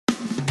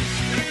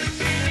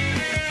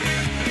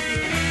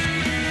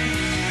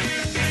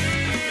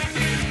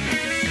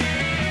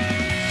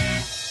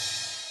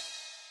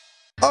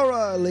All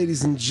right,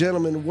 ladies and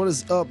gentlemen, what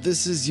is up?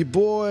 This is your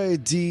boy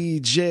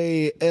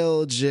DJ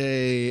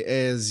LJ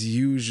as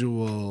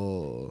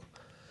usual.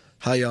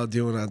 How y'all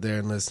doing out there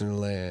in listening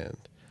land?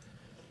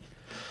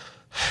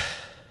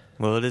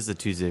 Well, it is a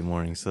Tuesday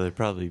morning, so they're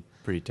probably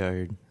pretty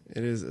tired.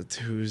 It is a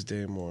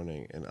Tuesday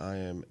morning, and I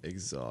am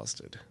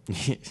exhausted.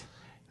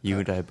 You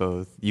and I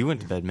both. You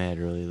went to bed mad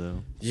early,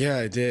 though. Yeah,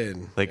 I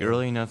did. Like,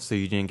 early enough so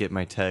you didn't get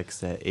my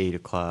text at 8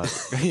 o'clock.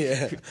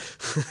 Yeah.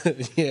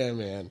 Yeah,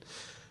 man.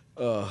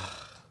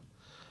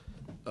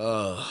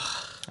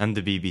 I'm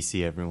the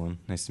BBC, everyone.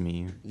 Nice to meet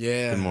you.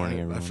 Yeah. Good morning,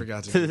 everyone. I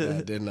forgot to do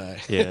that, didn't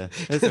I? Yeah,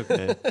 that's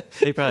okay.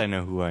 They probably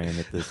know who I am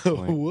at this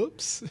point.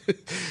 Whoops.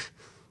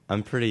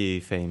 I'm pretty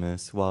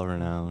famous,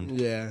 well-renowned.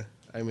 Yeah,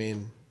 I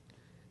mean,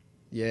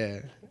 yeah.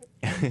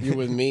 You're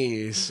with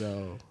me,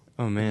 so...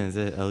 Oh, man, is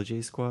that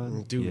LJ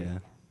Squad? Dude, yeah,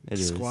 it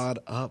is. Squad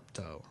up,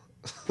 though.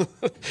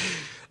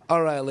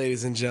 All right,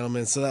 ladies and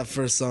gentlemen. So that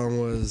first song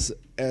was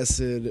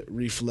Acid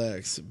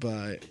Reflex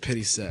by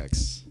Pity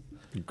Sex.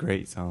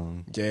 Great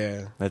song.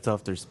 Yeah. That's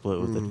off their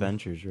split with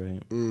Adventures,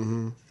 right?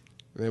 Mm-hmm.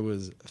 It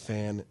was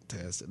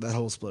fantastic. That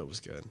whole split was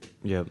good.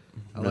 Yep.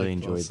 I Really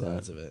liked both enjoyed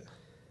sides of it.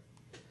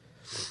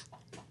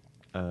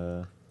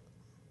 I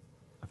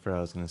forgot what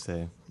I was going to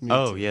say. Me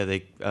Oh, too. yeah,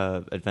 they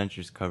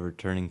Adventures covered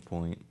Turning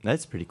Point.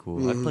 That's pretty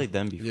cool. I've played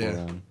them before Yeah.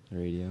 on the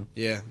radio.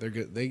 Yeah, they're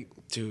good.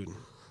 Dude.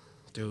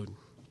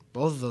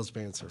 Both of those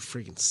bands are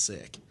freaking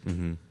sick.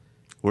 Hmm.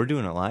 We're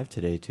doing it live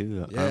today,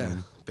 too.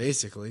 Yeah,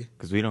 basically.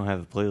 Because we don't have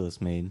a playlist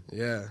made.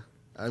 Yeah.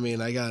 I mean,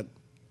 I got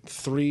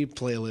 3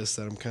 playlists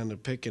that I'm kind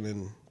of picking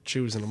and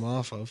choosing them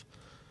off of.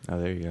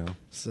 Oh, there you go.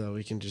 So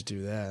we can just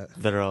do that.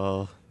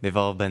 They've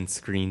all been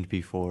screened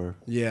before.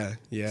 Yeah.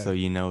 So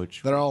you know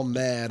which. They're all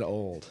mad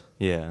old.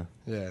 Yeah.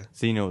 Yeah.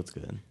 So you know what's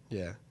good.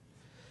 Yeah.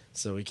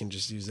 So we can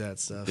just use that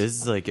stuff. This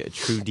is like a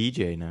true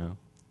DJ now.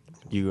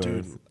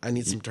 Dude, I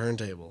need some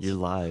turntables. You're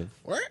live.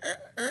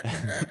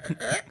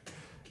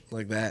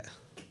 Like that.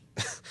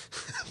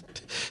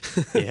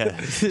 Yeah.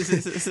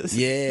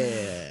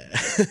 Yeah.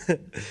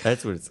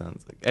 That's what it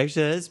sounds like.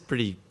 Actually, that is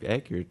pretty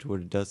accurate to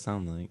what it does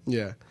sound like.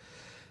 Yeah.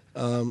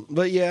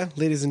 But yeah,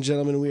 ladies and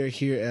gentlemen, we are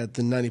here at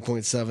the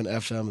 90.7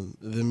 FM,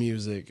 the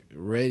music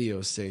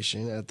radio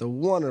station at the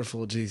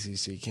wonderful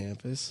GCC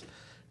campus.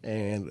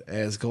 And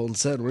as Colton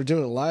said, we're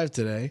doing it live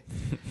today.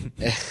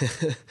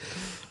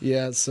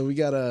 Yeah, so we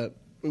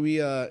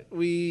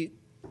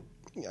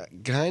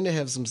kind of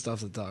have some stuff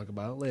to talk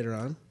about later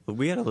on. But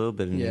we had a little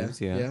bit of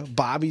news, yeah.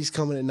 Bobby's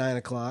coming at 9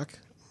 o'clock,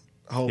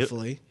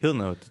 hopefully. He'll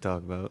know what to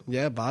talk about.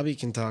 Yeah, Bobby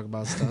can talk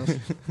about stuff.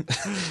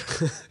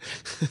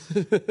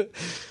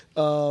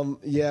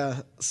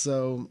 Yeah,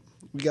 so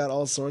we got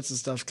all sorts of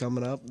stuff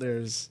coming up.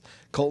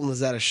 Colton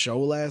was at a show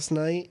last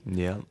night.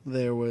 Yeah.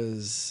 There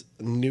was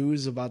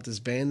news about this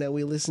band that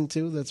we listened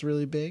to that's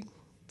really big.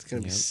 It's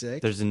going to be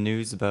sick. There's a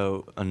news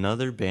about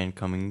another band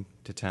coming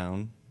to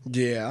town.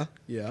 Yeah.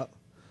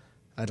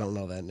 I don't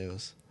know that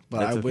news, but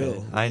That's I okay.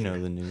 will. I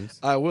know the news.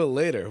 I will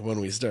later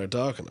when we start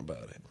talking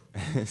about it.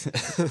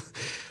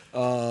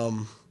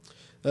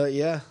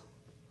 Yeah.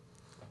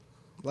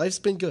 Life's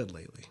been good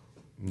lately.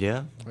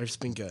 Yeah. Life's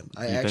been good.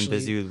 You've been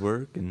busy with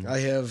work, and I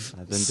have.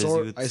 I've been busy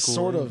with I school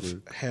sort and of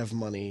work. have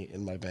money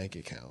in my bank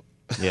account.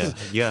 Yeah,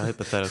 you got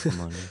hypothetical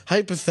money.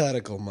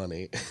 Hypothetical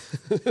money.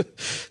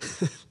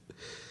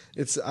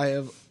 I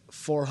have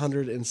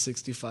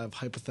 $465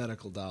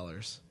 hypothetical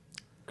dollars.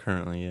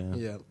 Currently, yeah.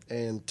 Yeah,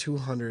 and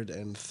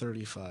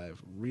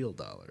 235 real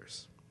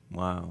dollars.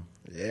 Wow.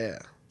 Yeah.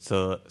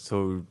 So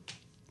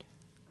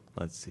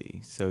let's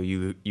see. So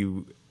you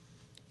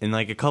in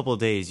like a couple of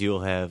days you'll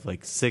have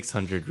like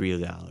 $600 real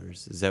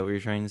dollars. Is that what you're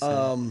trying to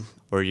say?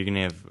 Or you're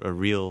gonna have a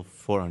real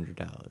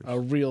 $400? A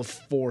real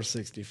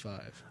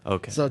 465.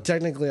 Okay. So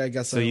technically, I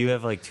guess. So you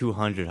have like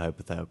 200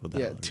 hypothetical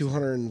dollars. Yeah,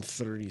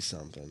 230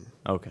 something.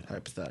 Okay.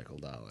 Hypothetical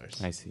dollars.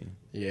 I see.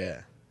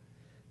 Yeah.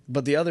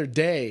 But the other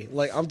day,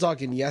 like I'm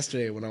talking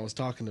yesterday when I was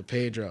talking to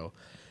Pedro,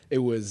 it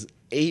was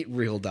 8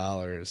 real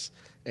dollars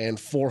and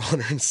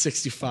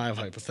 465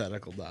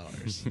 hypothetical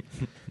dollars.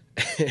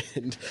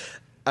 And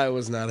I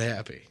was not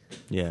happy.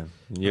 Yeah.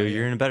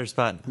 You're in a better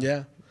spot now.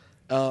 Yeah.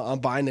 I'm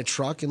buying a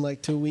truck in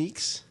like 2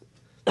 weeks.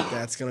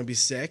 That's going to be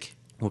sick.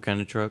 What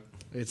kind of truck?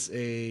 It's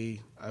I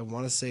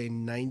want to say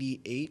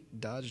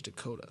 98 Dodge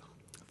Dakota.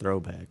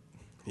 Throwback.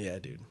 Yeah,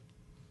 dude.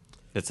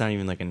 It's not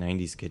even like a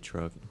 90s kid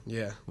truck.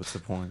 Yeah. What's the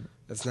point?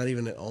 That's not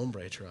even an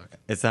Ombre truck.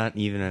 It's not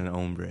even an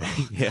Ombre.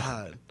 Yeah.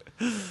 God.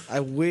 I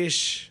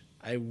wish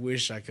I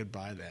could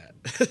buy that.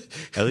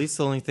 At least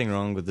the only thing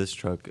wrong with this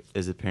truck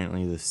is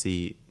apparently the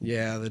seat.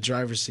 Yeah, the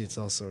driver's seat's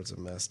all sorts of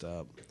messed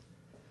up.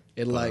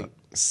 It like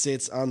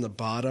sits on the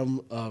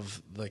bottom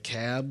of the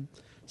cab,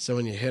 so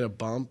when you hit a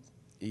bump,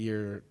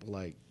 you're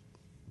like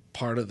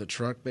part of the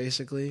truck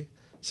basically,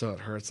 so it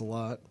hurts a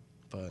lot.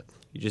 But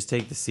You just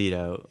take the seat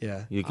out.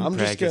 yeah, You can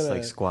practice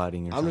like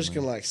squatting or something. I'm just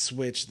gonna like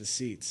switch the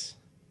seats,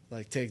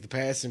 like take the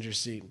passenger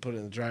seat and put it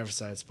in the driver's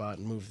side spot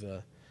and move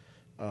the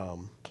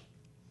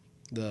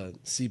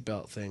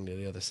seatbelt thing to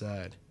the other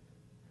side.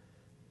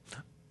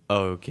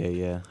 Oh, okay,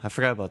 yeah. I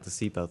forgot about the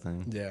seatbelt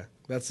thing. Yeah,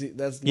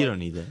 You don't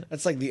need that.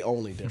 That's like the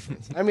only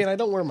difference. I mean, I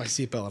don't wear my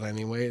seatbelt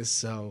anyways,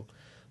 so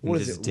what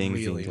does it dings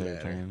the really entire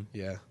matter? time.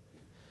 Yeah,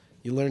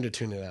 you learn to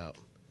tune it out,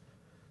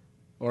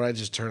 or I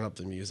just turn up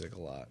the music a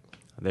lot.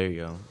 There you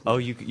go. Oh,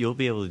 you'll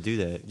be able to do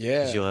that.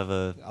 Yeah, 'Cause you'll have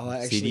a I'll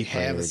actually CD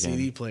player have a again.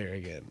 CD player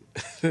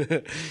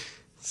again.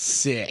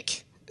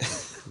 Sick.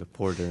 The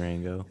poor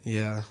Durango.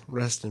 Yeah,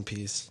 rest in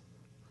peace.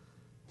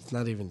 It's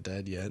not even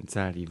dead yet. It's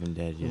not even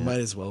dead It yet. might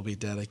as well be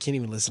dead. I can't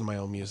even listen to my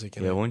own music.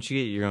 Yeah, once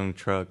you get your own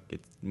truck, it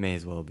may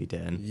as well be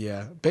dead.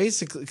 Yeah,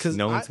 basically, because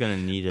No one's gonna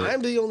need it.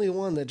 I'm the only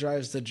one that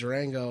drives the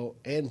Durango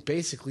and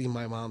basically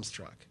my mom's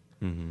truck.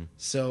 Mm-hmm.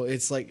 So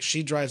it's like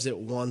she drives it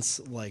once,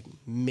 like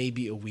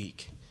maybe a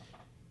week,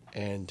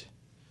 and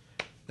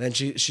then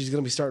she's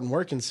gonna be starting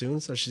working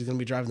soon, so she's gonna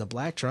be driving the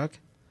black truck.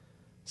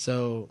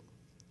 So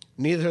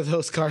neither of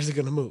those cars are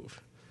gonna move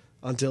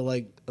until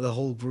like the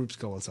whole group's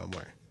going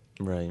somewhere.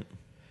 Right.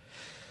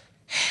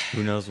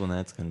 Who knows when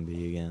that's gonna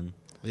be again?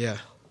 Yeah.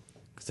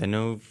 Because I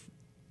know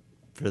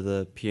for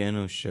the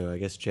piano show, I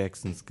guess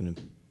Jackson's gonna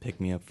pick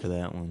me up for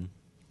that one.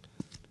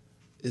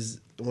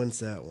 When's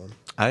that one?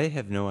 I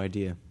have no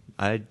idea.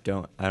 I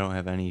don't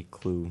have any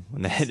clue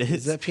when that is.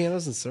 Is that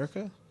Pianos in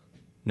Circa?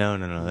 No.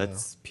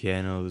 That's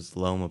pianos,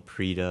 Loma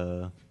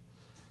Prida.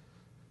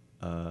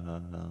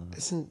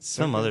 Isn't Circa,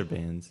 Some other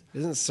bands.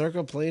 Isn't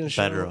Circa playing a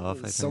show Better Off,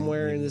 I think,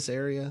 somewhere in maybe. this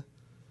area?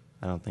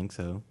 I don't think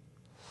so.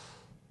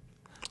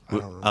 I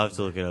don't I'll have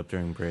to look it up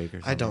during break or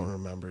something. I don't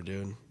remember,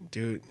 dude.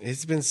 Dude,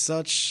 it's been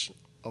such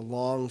a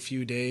long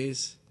few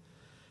days,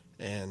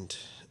 and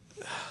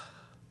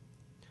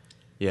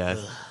Yeah,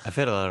 I've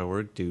had a lot of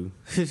work due.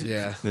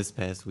 Yeah. This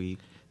past week.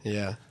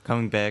 yeah,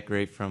 Coming back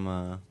right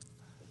from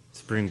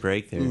spring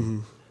break there. Mm-hmm.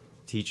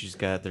 Teachers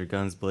got their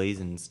guns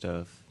blazing and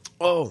stuff.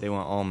 oh, They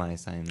want all my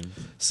assignments.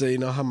 so you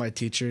know how my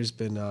teacher's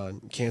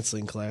been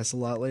canceling class a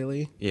lot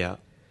lately? Yeah.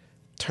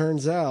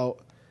 Turns out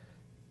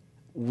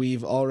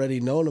we've already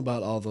known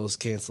about all those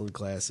canceled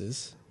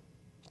classes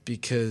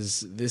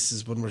because this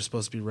is when we're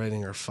supposed to be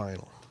writing our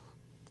final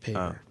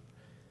paper.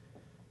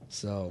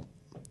 So,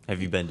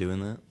 Have you been doing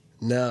that?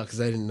 no, because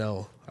I didn't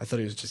know. I thought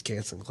he was just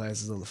canceling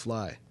classes on the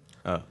fly.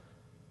 Oh.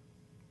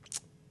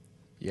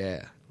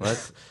 Yeah.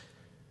 What?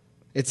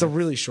 It's a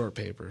really short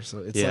paper, so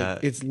it's Yeah.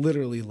 like it's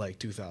literally like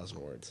 2,000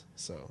 words.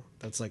 So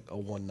that's like a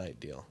one night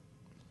deal.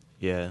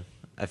 Yeah.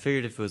 I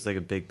figured if it was like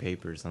a big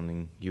paper or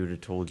something, you would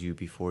have told you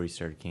before you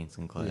started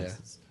canceling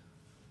classes.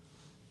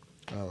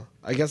 Oh,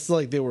 I guess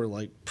like they were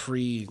like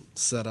pre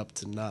set up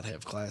to not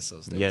have class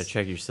those days. You gotta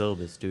check your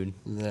syllabus, dude.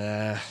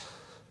 Nah,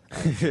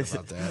 I don't care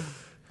about that.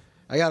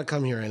 I gotta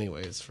come here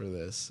anyways for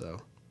this,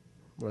 so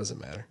what does it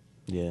matter?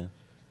 Yeah.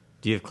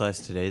 Do you have class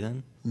today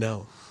then?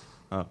 No.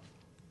 Oh.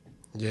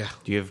 Yeah.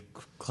 Do you have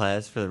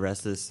class for the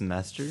rest of the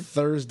semester?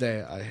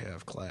 Thursday I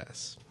have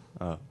class.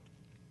 Oh.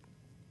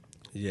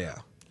 Yeah.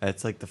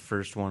 That's like the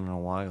first one in a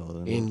while.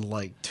 Isn't it? In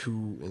like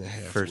 2.5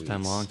 First time,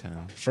 weeks. long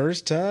time.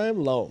 First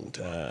time, long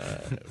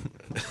time.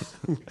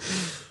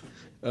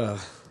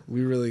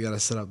 We really gotta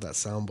set up that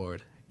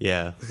soundboard.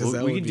 Yeah. Because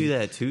that We would can do be-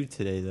 that too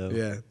today, though.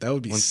 Yeah, that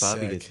would be Once sick.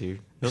 Bobby gets here,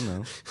 he'll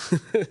know.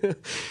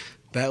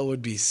 That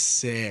would be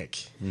sick.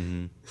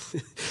 Hmm.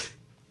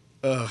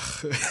 Ugh.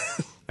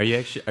 Are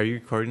you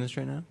recording this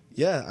right now?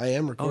 Yeah, I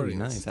am Oh, recording.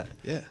 nice. this.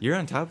 Yeah. You're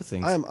on top of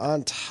things. I am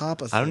on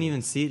top of I don't things.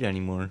 even see it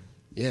anymore.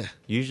 Yeah.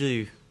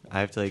 Usually, I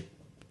have to like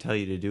tell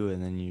you to do it,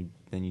 and then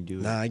you do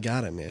it. Nah, I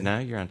got it, man. Now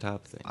you're on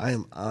top of things. I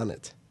am on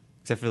it.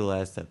 Except for the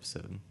last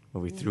episode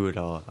where we threw it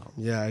all out.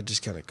 Yeah, I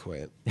just kind of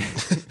quit.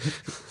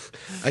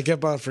 I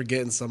kept on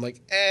forgetting, so I'm like,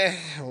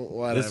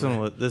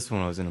 whatever. This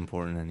one wasn't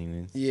important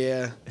anyways.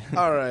 Yeah.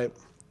 All right.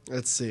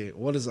 Let's see.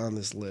 What is on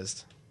this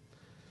list?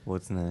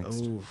 What's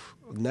next? Ooh.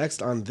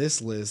 Next on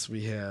this list,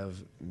 we have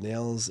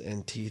Nails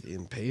and Teeth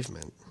in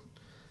Pavement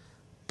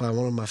by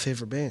one of my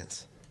favorite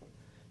bands,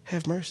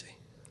 Have Mercy.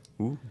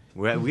 Ooh,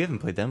 we haven't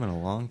played them in a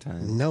long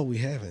time. No, we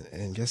haven't.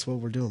 And guess what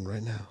we're doing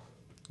right now?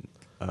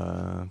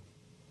 Uh,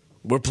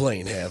 We're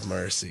playing Have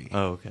Mercy.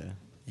 oh, okay.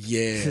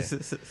 Yeah.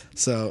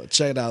 So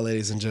check it out,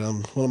 ladies and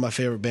gentlemen. One of my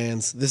favorite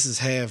bands. This is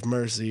Have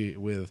Mercy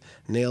with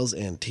Nails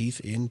and Teeth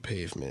in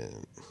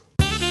Pavement.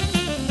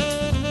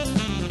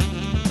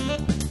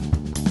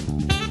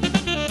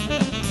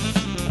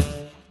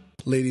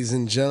 Ladies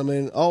and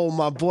gentlemen, oh,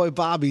 my boy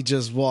Bobby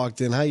just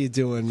walked in. How you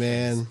doing,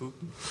 man?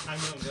 I'm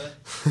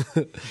doing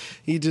good.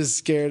 He just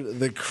scared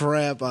the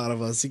crap out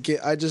of us.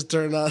 I just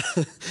turned on.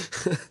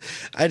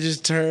 I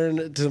just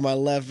turned to my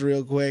left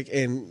real quick,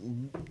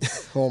 and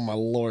oh my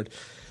lord!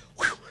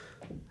 Whew.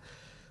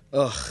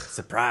 Ugh,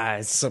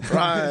 Surprise.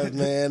 surprise,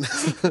 man!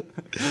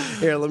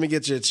 Here, let me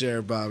get you a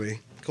chair, Bobby.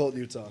 Colton,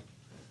 you talk.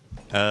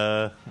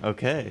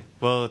 Okay.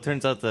 Well, it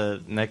turns out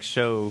the next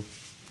show,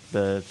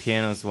 the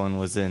pianos one,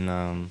 was in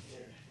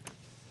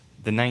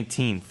the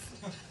 19th,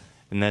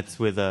 and that's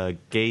with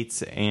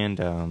Gates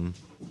and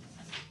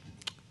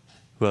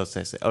who else did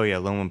I say? Oh yeah,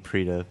 Loma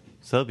Prida.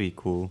 So that'll be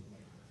cool.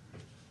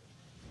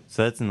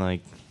 So that's in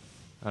like,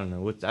 I don't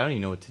know I don't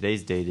even know what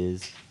today's date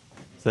is.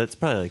 So that's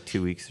probably like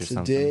 2 weeks or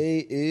something.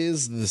 Today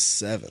is the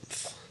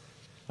 7th.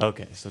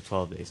 Okay, so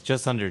 12 days.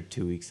 Just under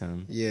 2 weeks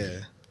then. Yeah.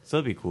 So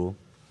that'd be cool.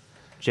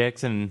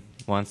 Jackson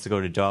wants to go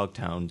to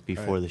Dogtown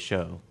before Right. the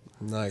show.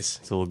 Nice.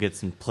 So we'll get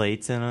some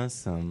plates in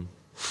us.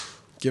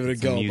 Give it a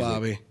Some go, music.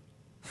 Bobby.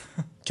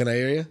 Can I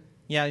hear you?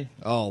 Yeah.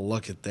 Oh,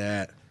 look at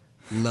that.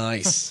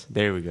 Nice.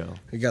 There we go.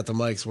 We got the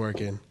mics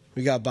working.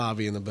 We got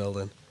Bobby in the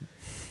building.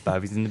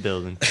 Bobby's in the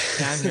building.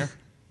 Yeah, I'm here.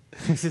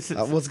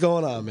 What's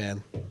going on,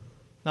 man?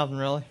 Nothing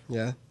really.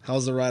 Yeah?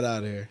 How's the ride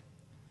out here?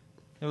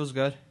 It was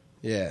good.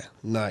 Yeah,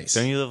 nice.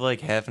 Don't you live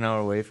like half an hour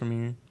away from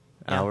here?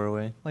 Yeah. Hour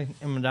away? Like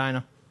in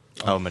Medina.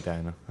 Oh,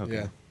 Medina. Okay.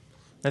 Yeah.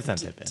 That's not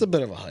that bad. It's a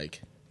bit of a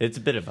hike. It's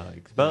a bit of a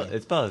hike. But Yeah.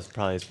 it's about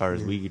probably as far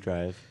as we could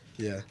drive.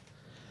 Yeah.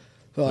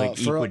 Like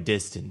for all-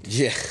 equidistant.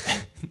 Yeah.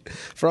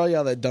 For all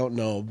y'all that don't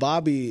know,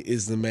 Bobby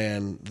is the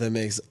man that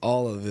makes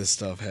all of this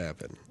stuff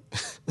happen.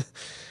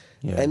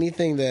 Yeah.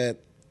 Anything that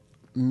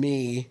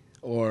me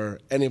or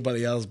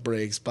anybody else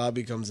breaks,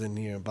 Bobby comes in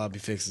here and Bobby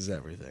fixes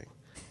everything.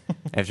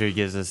 After he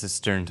gives us a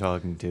stern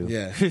talking to.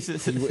 Yeah.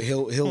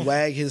 He'll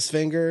wag his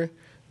finger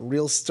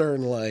real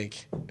stern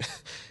like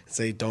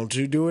say, "Don't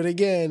you do it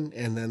again,"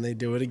 and then they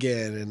do it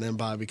again, and then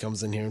Bobby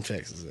comes in here and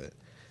fixes it.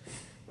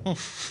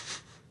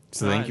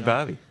 So thank you,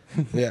 Bobby.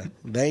 Yeah.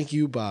 Thank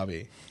you,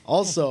 Bobby.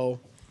 Also,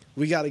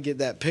 we got to get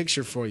that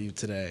picture for you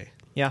today.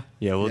 Yeah.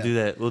 Yeah, we'll Yeah. do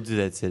that. We'll do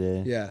that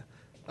today. Yeah.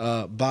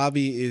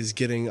 Bobby is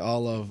getting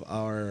all of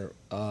our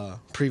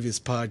previous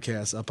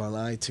podcasts up on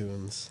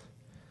iTunes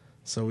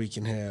so we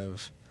can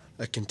have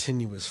a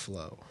continuous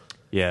flow.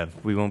 Yeah,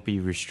 we won't be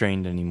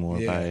restrained anymore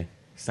Yeah. by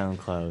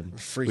SoundCloud. we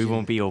Freaking-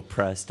 won't be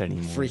oppressed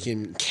anymore.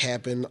 Freaking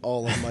capping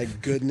all of my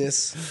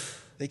goodness.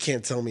 They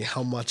can't tell me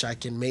how much I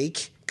can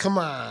make. Come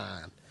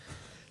on.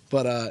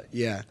 But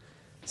yeah.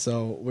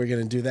 So we're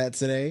going to do that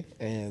today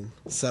and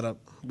set up.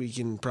 We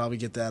can probably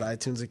get that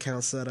iTunes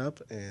account set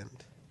up and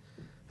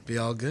be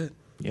all good.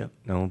 Yep,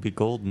 then we'll be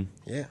golden.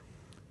 Yeah.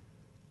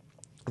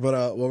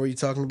 But what were you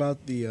talking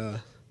about?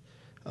 The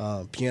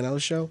piano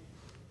show?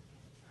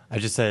 I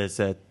just said it's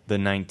at the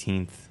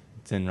 19th.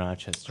 It's in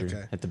Rochester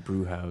Okay. at the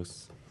Brew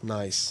House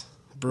Nice.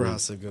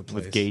 Brewhouse is a good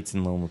place. with Gates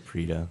and Loma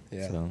Prida.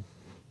 Yeah. So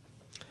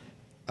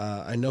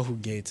I know who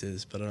Gates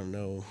is, but I don't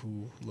know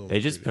who Loma they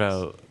just Prida put is.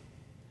 out.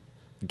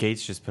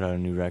 Gates just put out a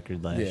new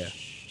record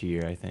last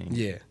year, I think.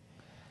 Yeah.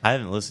 I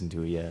haven't listened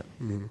to it yet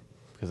Mm-hmm.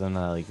 because I'm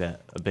not like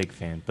that a big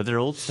fan. But their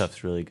old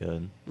stuff's really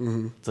good.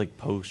 Mm-hmm. It's like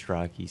post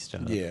rocky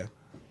stuff. Yeah.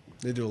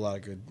 They do a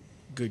lot of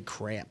good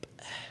crap.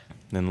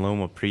 Then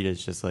Loma Prida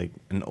is just like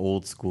an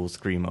old school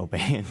screamo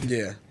band.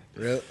 Yeah.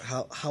 Really?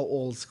 How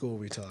old school are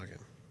we talking?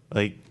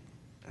 Like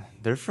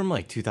they're from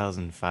like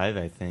 2005,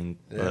 I think.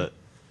 Yeah. But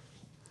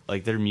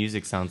like their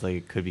music sounds like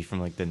it could be from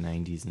like the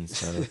 90s and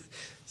stuff.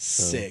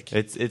 So Sick.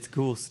 It's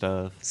cool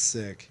stuff.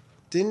 Sick.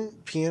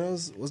 Didn't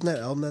Pianos, wasn't that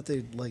album that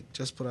they like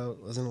just put out,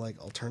 wasn't it like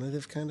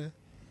alternative kind of?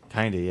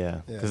 Kind of,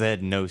 yeah. Yeah. Because they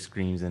had no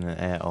screams in it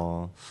at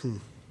all.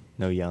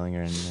 No yelling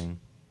or anything.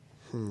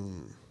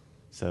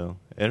 So,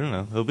 I don't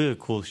know. It'll be a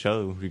cool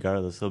show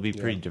regardless. It'll be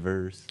pretty Yeah.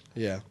 diverse.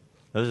 Yeah.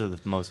 Those are the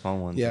most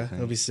fun ones. I Yeah, think.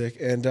 it'll be sick.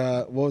 And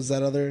what was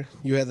that other,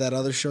 you had that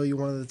other show you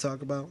wanted to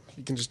talk about?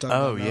 You can just talk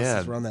Oh, about it now yeah.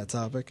 since we're on that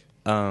topic.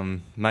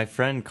 My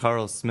friend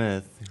Carl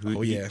Smith, who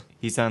Oh, yeah.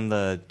 he's on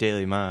the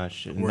Daily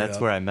Mosh, and Word that's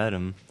up. where I met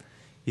him.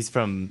 He's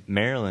from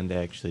Maryland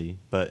actually,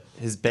 but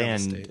his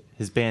Downstate.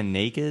 band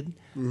Naked,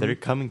 they're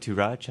coming to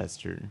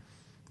Rochester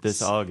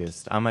this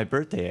August on my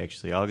birthday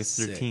actually, August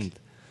Sick. 13th.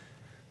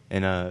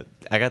 And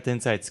I got the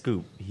inside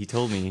scoop. He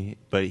told me,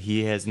 but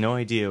he has no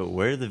idea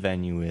where the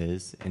venue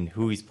is and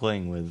who he's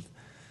playing with.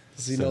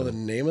 Does he So- know the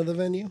name of the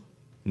venue?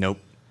 Nope.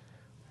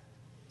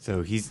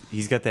 So he's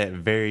got that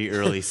very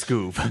early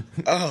scoop.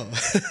 Oh.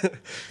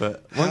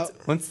 But How-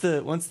 once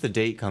the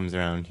date comes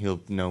around,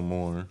 he'll know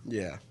more.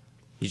 Yeah.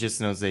 He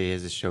just knows that he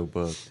has a show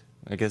booked.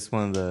 I guess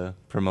one of the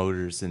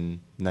promoters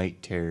in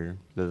Night Terror,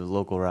 the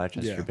local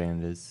Rochester Yeah.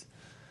 band, is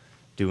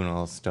doing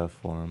all the stuff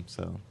for him.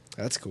 So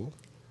That's cool.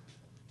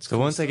 so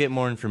once I get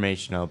more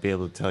information, I'll be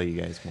able to tell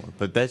you guys more.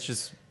 But that's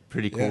just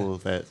pretty cool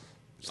that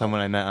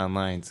someone I met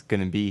online is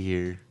gonna be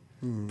here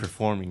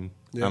performing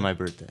Yeah. on my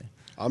birthday.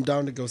 I'm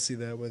down to go see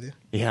that with you.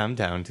 Yeah, I'm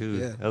down too.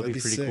 Yeah, That'll that'd be be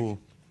pretty sick. cool.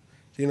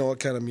 Do you know what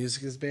kind of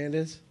music this band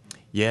is?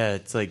 Yeah,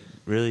 it's like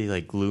really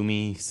like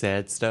gloomy,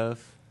 sad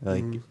stuff.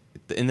 Like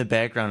in the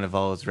background of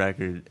all his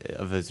record,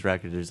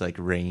 there's like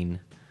rain.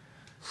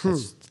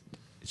 It's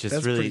just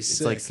That's really, pretty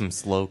it's like sick. some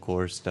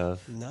slowcore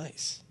stuff.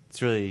 Nice.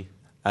 It's really,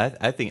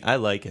 I think I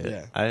like it.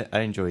 Yeah. I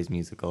enjoy his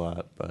music a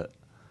lot, but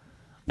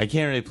I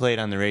can't really play it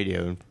on the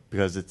radio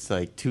because it's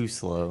like too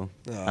slow.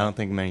 Oh. I don't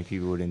think many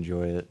people would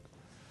enjoy it.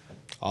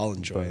 I'll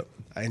enjoy But it.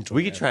 I enjoy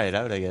We could it. try it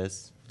out, I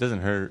guess. It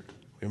doesn't hurt.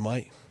 We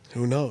might.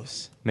 Who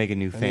knows? Make a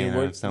new I fan mean,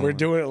 out of someone. we're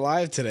doing it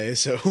live today,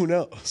 so who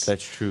knows?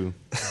 That's true.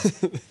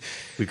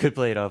 We could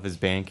play it off his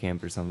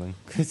Bandcamp or something.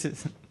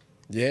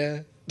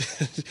 Yeah.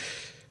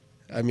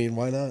 I mean,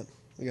 why not?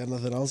 We got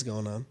nothing else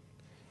going on.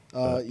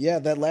 Yeah,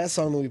 that last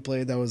song that we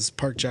played, that was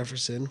Park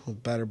Jefferson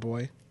with Better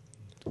Boy.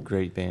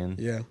 Great band.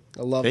 Yeah,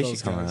 I love They those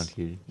should come guys. out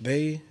here.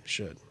 They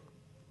should.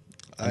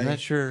 I'm not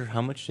sure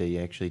how much they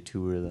actually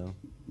tour though,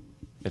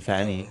 if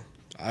any.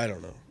 I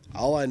don't know.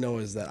 All I know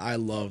is that I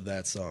love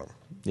that song.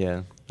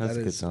 Yeah, that's That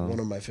a good is song. one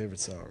of my favorite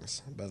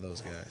songs by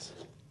those guys.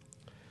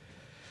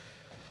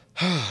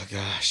 Oh,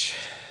 gosh.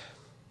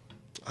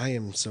 I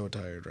am so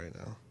tired right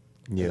now.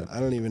 Yeah. I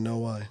don't even know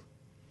why.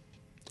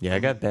 Yeah, I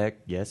got back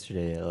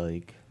yesterday at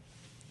like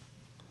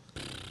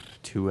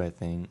 2, I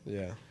think.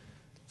 Yeah.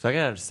 So I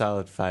got a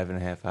solid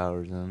 5.5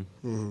 hours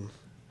in.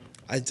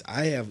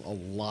 I have a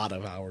lot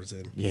of hours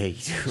in. Yeah, you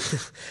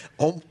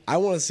do. I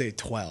want to say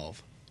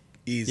 12.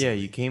 Easy. Yeah,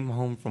 you came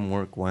home from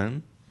work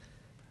when?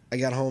 I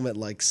got home at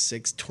like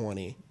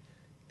 6:20,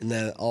 and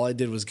then all I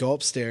did was go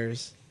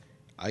upstairs.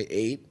 I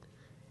ate,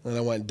 then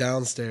I went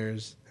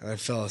downstairs, and I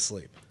fell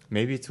asleep.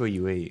 Maybe it's what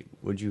you ate.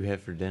 What'd you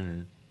have for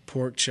dinner?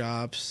 Pork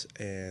chops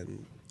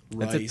and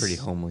rice. That's a pretty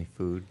homely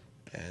food.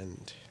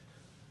 And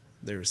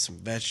there was some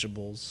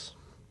vegetables.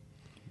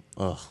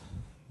 Ugh,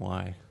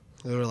 why?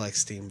 They were like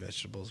steamed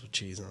vegetables with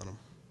cheese on them.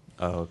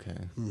 Oh, okay.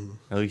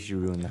 At least you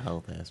ruined the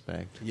health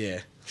aspect.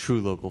 Yeah.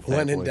 True local fat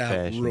When in boy doubt,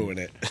 fashion. ruin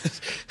it.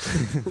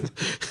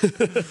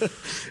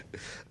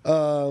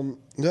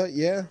 But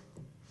yeah.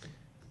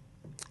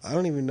 I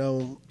don't even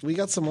know. We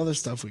got some other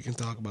stuff we can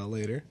talk about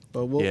later,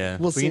 but we'll Yeah,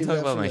 we'll we can save talk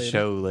that about for my later.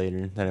 show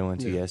later that I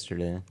went to Yeah.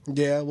 yesterday.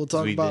 Yeah, we'll 'Cause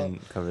talk we about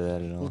didn't cover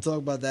that at all. we'll talk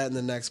about that in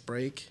the next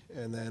break,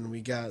 and then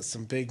we got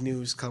some big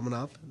news coming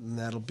up, and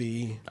that'll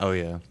be Oh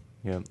yeah,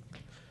 yep.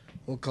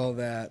 we'll call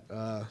that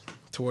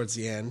towards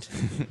the end.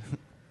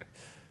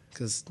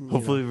 Because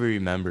Hopefully we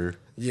remember.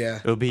 yeah,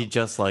 It'll be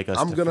just like us.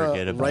 I'm to forget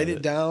gonna about write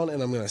it down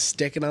and I'm gonna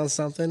stick it on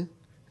something,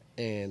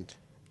 and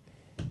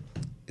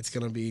it's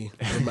gonna be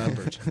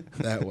remembered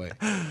that way.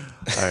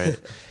 All right.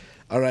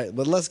 All right,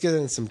 but let's get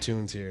into some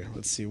tunes here.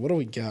 Let's see, what do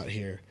we got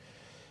here?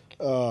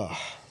 Oh,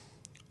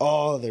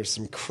 there's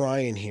some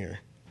crying here.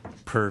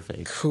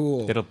 Perfect.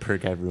 Cool. It'll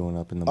perk everyone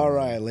up in the All morning.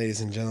 right, ladies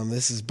and gentlemen,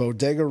 this is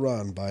Bodega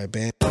Run by a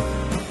band.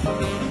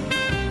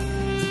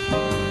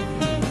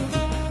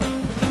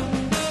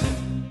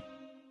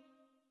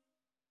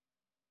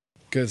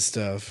 Good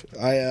stuff.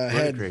 What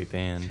a great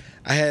band.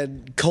 I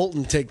had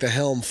Colton take the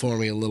helm for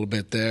me a little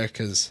bit there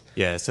because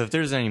Yeah, so if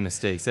there's any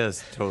mistakes,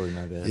 that's totally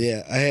my bad.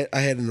 yeah, I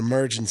had an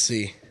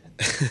emergency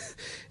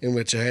in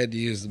which I had to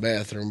use the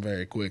bathroom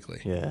very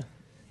quickly. Yeah.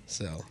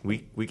 So We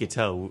could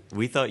tell.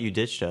 We thought you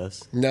ditched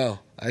us. no,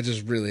 I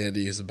just really had to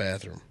use the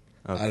bathroom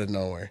Okay. out of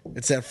nowhere.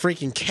 It's that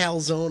freaking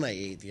calzone I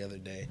ate the other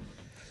day.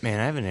 Man,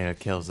 I haven't had a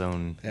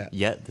calzone Yeah.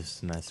 yet this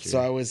semester.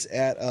 So I was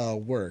at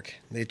work.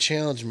 They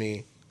challenged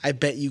me. I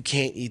bet you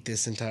can't eat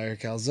this entire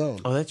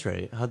calzone. Oh, that's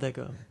right. How'd that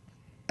go?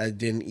 I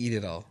didn't eat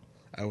it all.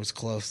 I was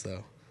close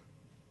though.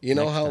 You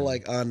know Next how time.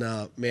 like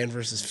on Man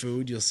vs.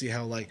 Food, you'll see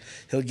how like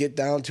he'll get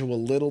down to a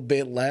little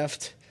bit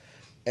left,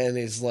 and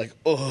he's like,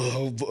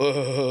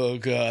 oh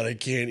god, I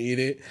can't eat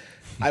it.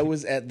 I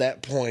was at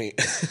that point.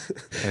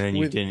 And then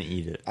you with- didn't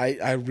eat it.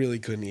 I really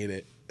couldn't eat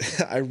it.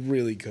 I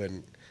really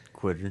couldn't.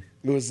 Quitter.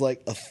 It was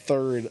like a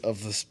third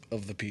of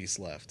the piece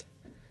left.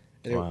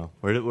 And Wow.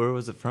 Where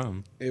was it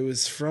from? It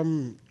was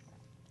from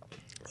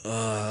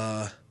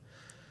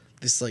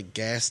this like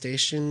gas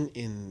station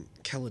in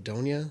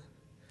Caledonia.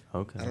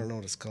 Okay. I don't know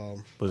what it's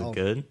called. Was it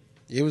good?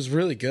 It was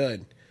really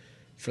good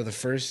for the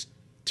first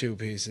 2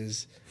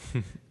 pieces.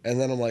 And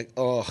then I'm like,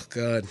 oh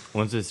god.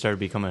 Once it started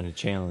becoming a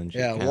challenge. it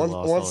Yeah, kinda lost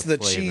all once its the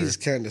flavor. cheese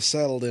kind of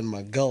settled in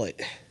my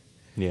gullet,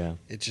 Yeah.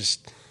 it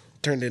just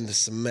turned into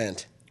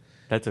cement.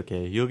 That's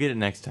okay. You'll get it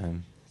next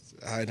time.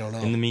 I don't know.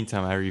 In the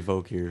meantime, I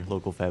revoke your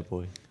local fat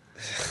boy.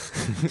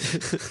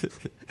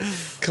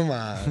 Come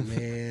on,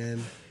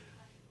 man.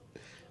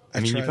 I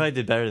mean, you tried- probably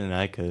did better than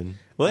I could.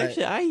 Well, I-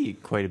 actually, I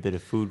eat quite a bit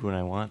of food when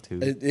I want to.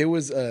 It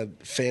was a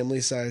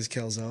family-sized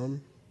calzone,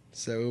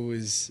 so it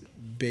was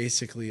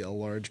basically a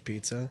large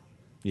pizza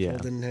Yeah.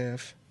 folded in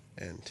half,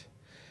 and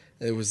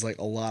it was like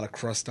a lot of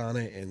crust on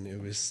it, and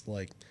it was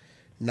like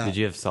not. Did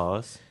you have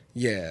sauce?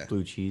 Yeah.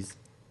 Blue cheese?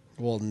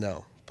 Well,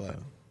 no, but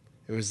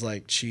it was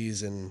like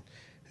cheese and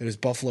it was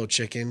buffalo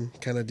chicken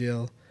kind of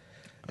deal,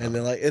 and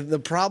then the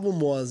problem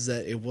was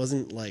that it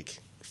wasn't like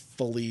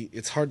fully.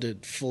 It's hard to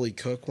fully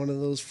cook one of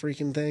those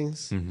freaking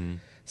things. Mm-hmm.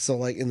 So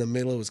like in the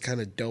middle, it was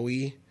kind of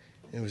doughy.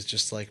 It was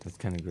just like, That's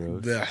kind of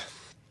gross. bleh.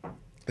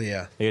 But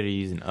yeah, They got to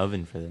use an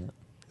oven for that.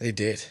 they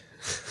did.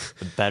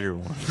 A better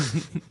one.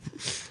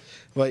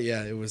 But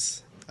yeah, it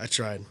was. I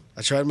tried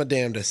my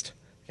damnedest,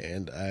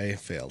 and I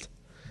failed.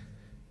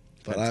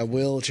 But I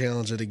will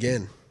challenge it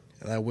again,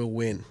 and I will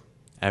win.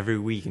 Every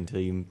week until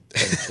you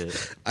finish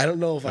it. I don't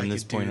know if I From could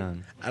this do point it.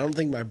 on. I don't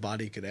think my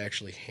body could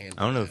actually handle.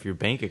 I don't know that. if your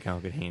bank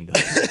account could handle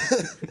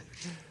it.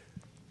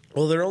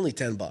 Well, they're only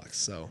 $10,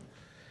 so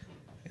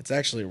it's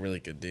actually a really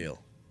good deal.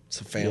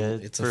 It's a family.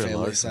 Yeah, it's a for a large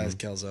family-sized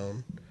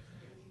calzone.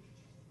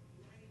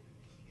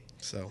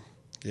 So,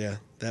 yeah,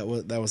 that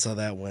was how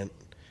that went,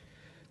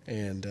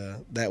 and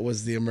that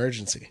was the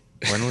emergency.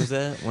 When was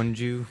that? When did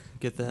you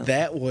get that?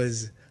 That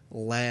was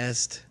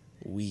last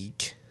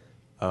week.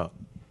 Oh.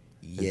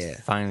 Yeah, It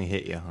finally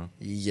hit you, huh?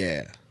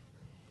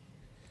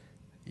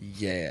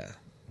 yeah.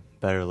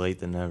 Better late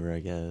than never, I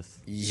guess.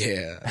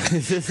 Yeah.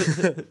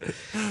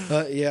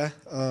 Yeah.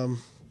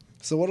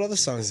 So what other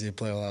songs did you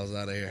play while I was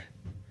out of here?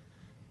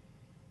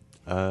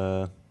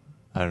 I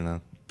don't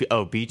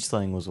know. Beach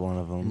Slang was one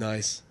of them.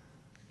 Nice.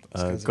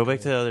 Those guys are Go back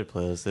cool. to the other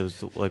playlist. There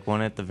was like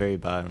one at the very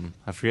bottom.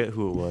 I forget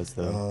who it was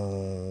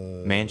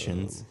though.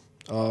 Mansions.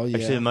 Oh yeah.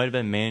 Actually, it might have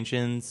been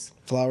Mansions.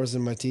 Flowers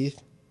in my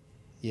teeth.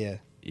 Yeah.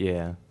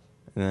 Yeah,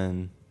 and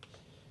then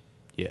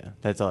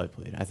that's all I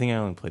played. I think I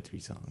only played 3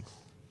 songs.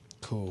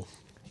 Cool.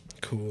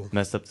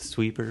 Messed up the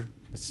sweeper.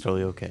 It's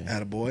totally okay.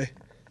 Attaboy.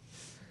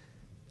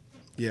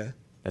 Yeah.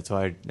 That's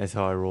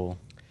how I roll.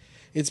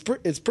 It's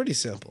pretty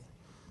simple.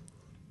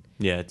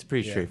 Yeah, it's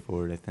pretty Yeah.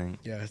 straightforward. I think.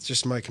 Yeah, it's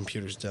just my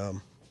computer's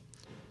dumb.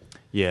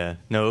 Yeah,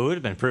 no, it would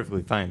have been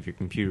perfectly fine if your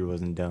computer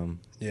wasn't dumb.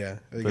 Yeah.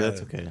 But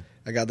that's okay.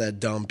 I got that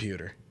dumb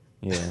computer.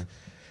 Yeah.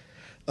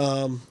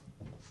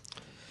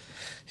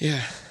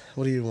 Yeah.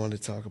 What do you want to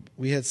talk about?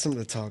 We had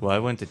something to talk Well, I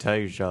went to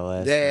Tiger's Jaw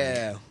last night,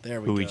 Yeah, there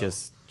we who go. we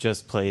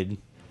just played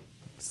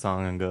a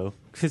song ago.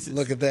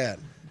 Look at that.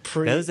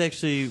 That was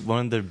actually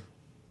one of the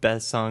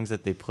best songs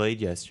that they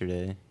played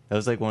yesterday. That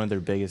was like one of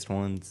their biggest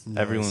ones.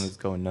 Nice. Everyone was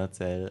going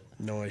nuts at it.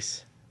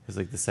 Nice. It was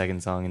like the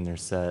second song in their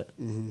set.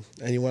 And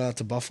you went out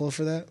to Buffalo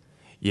for that?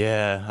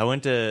 Yeah, I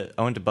went to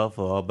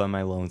Buffalo all by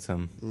my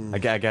lonesome. I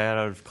got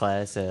out of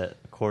class at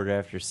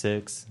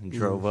 6:15 and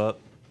drove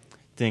up.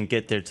 Didn't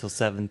get there till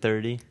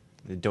 7:30.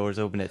 The doors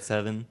opened at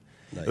 7.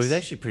 Nice. It was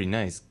actually pretty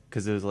nice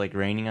because it was like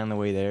raining on the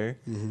way there,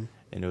 and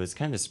it was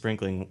kind of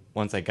sprinkling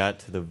once I got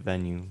to the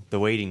venue, the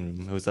waiting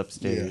room. It was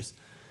upstairs,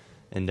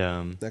 and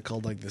That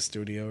called like the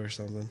studio or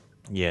something?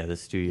 yeah, the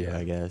studio, Yeah.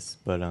 I guess.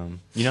 But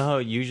you know how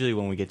usually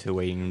when we get to a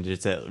waiting room,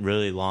 there's that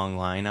really long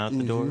line out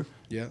the door.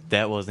 Yeah.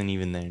 That wasn't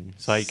even there.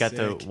 So I got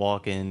Sick. to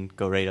walk in,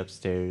 go right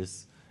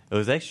upstairs. It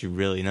was actually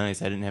really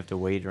nice. I didn't have to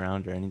wait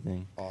around or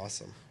anything.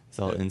 Awesome. It's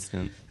all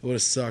instant. It would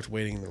have sucked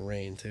waiting in the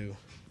rain, too.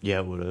 Yeah,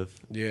 it would have.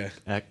 Yeah.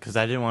 Because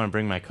I didn't want to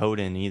bring my coat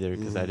in either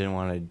because I didn't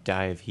want to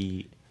die of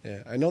heat. Yeah.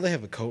 I know they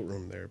have a coat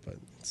room there, but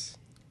it's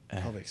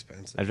Uh, probably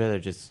expensive. I'd rather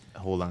just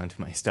hold on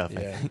to my stuff.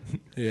 I Yeah.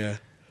 think. Yeah.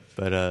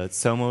 But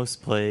Somos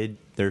played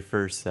their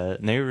first set,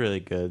 and they were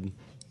really good.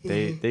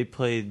 They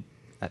played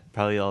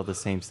probably all the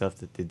same stuff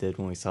that they did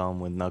when we saw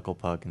them with Knuckle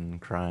Puck and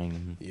Crying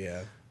and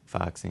Yeah.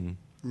 Foxing.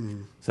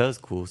 So that was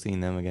cool seeing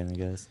them again, I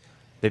guess.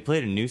 They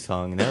played a new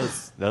song, and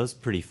that was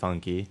pretty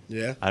funky.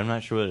 Yeah. I'm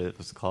not sure what it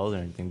was called or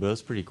anything, but it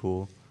was pretty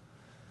cool.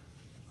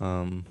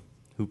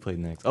 Who played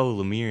next? Oh,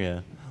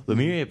 Lemuria.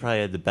 Lemuria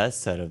probably had the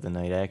best set of the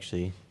night,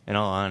 actually. In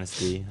all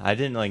honesty, I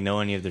didn't like know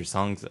any of their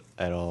songs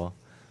at all,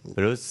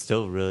 but it was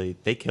still really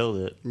they killed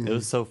it. It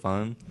was so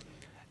fun,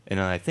 and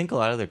I think a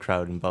lot of the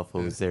crowd in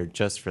Buffalo was there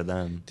just for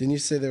them. Didn't you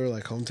say they were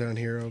like hometown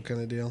hero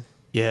kind of deal?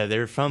 Yeah,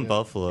 they're from Yeah.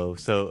 Buffalo,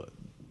 so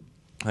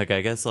like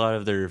I guess a lot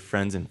of their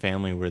friends and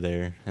family were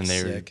there, and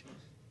Sick.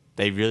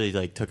 they really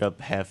like took up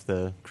half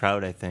the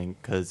crowd, I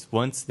think, because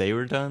once they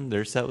were done,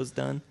 their set was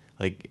done.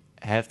 Like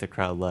half the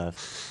crowd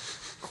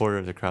left, quarter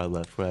of the crowd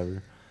left,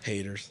 whatever.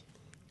 Haters.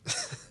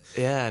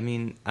 Yeah, I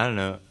mean, I don't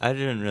know. I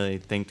didn't really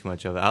think too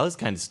much of it. I was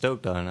kind of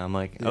stoked on it. I'm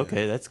like, Yeah.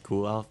 okay, that's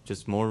cool. I'll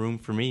just more room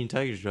for me in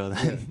Tiger's Jaw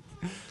then.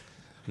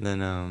 And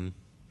then,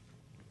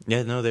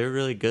 yeah, no, they were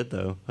really good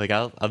though. Like,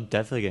 I'm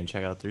definitely gonna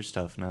check out their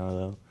stuff now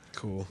though.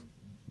 Cool.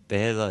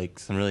 They had like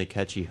some really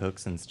catchy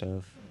hooks and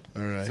stuff.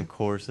 All right. Some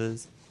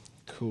choruses.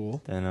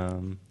 Cool. Then,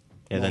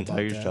 yeah, All then about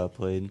Tiger's that. Jaw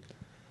played.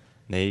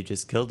 They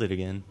just killed it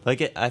again.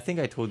 Like, I think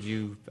I told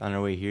you on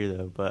our way here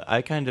though, but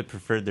I kind of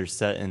preferred their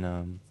set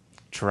in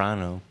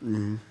Toronto.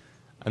 Mm-hmm.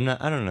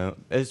 I don't know.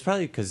 It's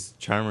probably because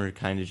Charmer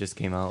kind of just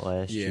came out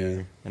last Yeah.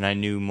 year, and I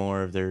knew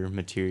more of their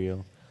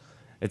material.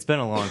 It's been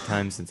a long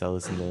time since I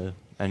listened to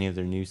any of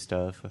their new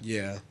stuff.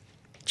 Yeah.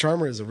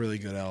 Charmer is a really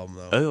good album,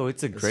 though. Oh,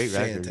 it's a great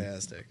record.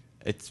 Fantastic.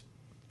 It's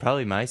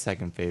probably my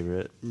second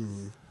favorite.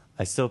 Mm-hmm.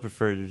 I still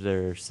prefer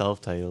their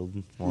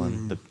self-titled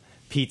one, the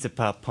Pizza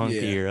Pop Punk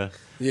Yeah. era.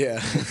 Yeah.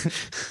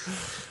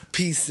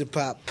 Piece of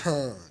pop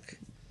punk.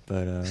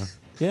 But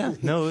yeah,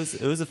 no,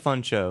 it was a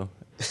fun show.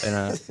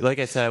 And like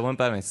I said, I went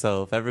by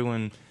myself.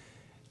 Everyone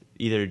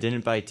either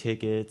didn't buy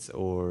tickets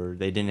or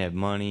they didn't have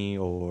money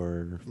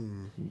or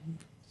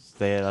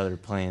they had other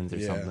plans or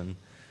Yeah. something.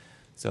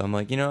 So I'm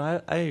like,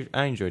 I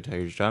enjoy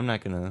Tiger's Jaw. I'm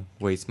not gonna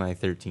waste my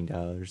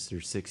 $13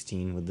 or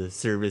 $16 with the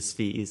service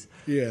fees.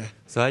 Yeah.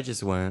 So I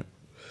just went.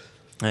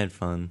 I had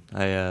fun.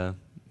 I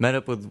met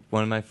up with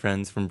one of my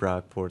friends from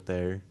Brockport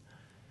there.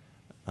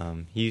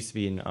 He used to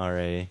be an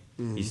RA.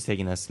 He's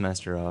taking a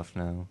semester off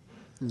now.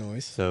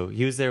 Nice. So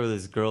he was there with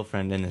his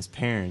girlfriend and his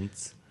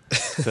parents.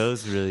 So it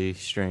was really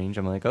strange.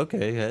 I'm like,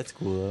 okay, that's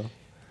cool though.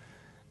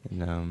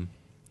 And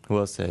who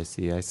else did I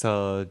see? I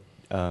saw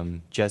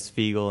Jess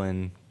Fiegel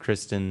and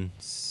Kristen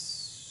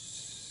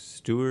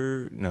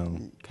Stewart.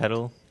 No,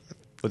 Kettle.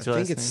 What's I your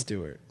think last it's name?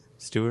 Stewart.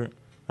 Stewart.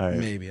 All right,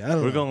 Maybe. I don't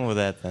know. We're going with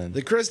that then.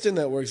 The Kristen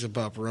that works at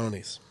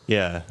Pepperoni's.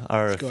 Yeah,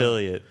 our Let's go.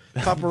 affiliate.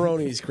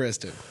 Pepperoni's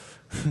Kristen.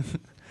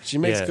 She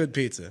makes Yeah. good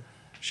pizza.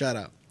 Shout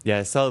out. Yeah,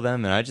 I saw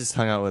them and I just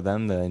hung out with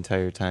them the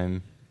entire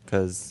time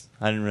because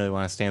I didn't really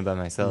want to stand by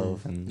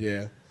myself. And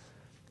Yeah.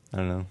 I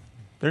don't know,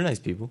 they're nice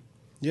people.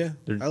 Yeah.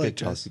 They're I like good,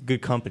 Jess.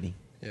 good company.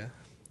 Yeah.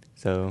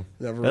 So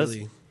Never that was-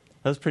 really.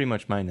 that was pretty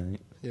much my night.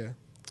 Yeah.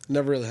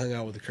 Never really hung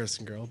out with the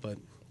Kristen girl, but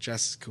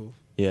Jess is cool.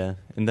 Yeah,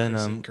 and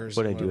then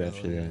Kirsten, what I do whatever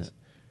after the name that? is.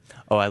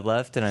 Oh, I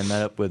left and I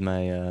met up with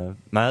my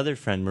my other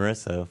friend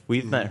Marissa.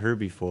 We've met her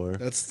before.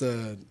 That's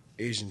the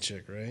Asian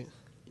chick, right?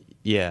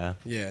 Yeah,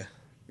 Yeah.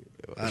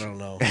 I don't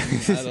know.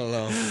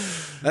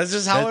 That's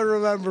just how I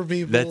remember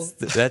people.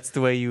 that's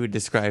the way you would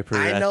describe her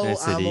I know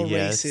ethnicity. I'm a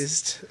yes.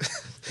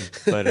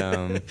 racist.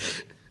 But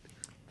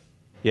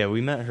yeah,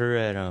 we met her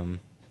at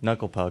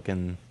Knuckle Puck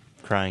and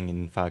crying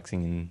and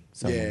foxing and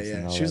summons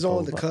and all She was that the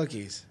one with the blah, blah.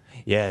 cookies.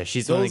 Yeah,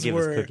 she's the one that Those gave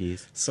us were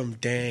cookies, some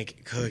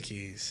dank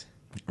cookies.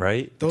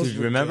 right? Those Dude,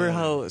 were remember good.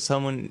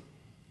 how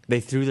they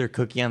threw their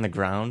cookie on the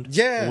ground?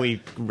 Yeah. when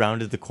we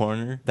rounded the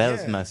corner. That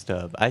was Yeah. messed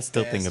up. I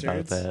still think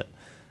about Bastards.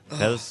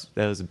 that.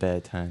 That was a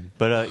bad time.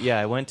 But yeah,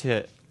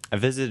 I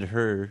visited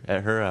her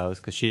at her house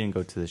because she didn't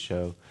go to the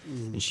show,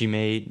 and she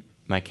made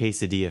my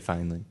quesadilla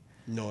finally.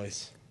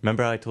 Noise.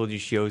 Remember how I told you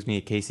she owes me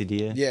a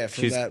quesadilla? Yeah, She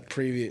from was- that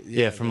previous.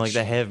 Yeah, from like the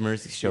show. Have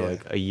Mercy show Yeah.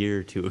 like a year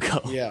or two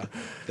ago. Yeah,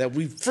 that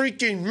we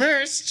freaking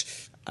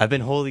missed. I've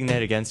been holding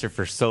that against her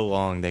for so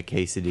long, that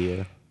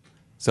quesadilla.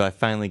 So I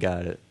finally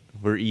got it.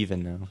 We're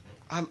even now.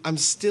 I'm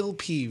still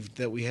peeved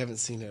that we haven't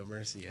seen Have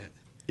Mercy yet.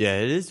 Yeah,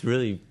 it is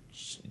really,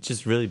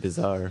 just really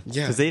bizarre.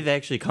 Yeah. Because they've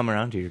actually come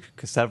around here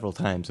several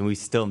times, and we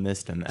still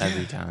missed them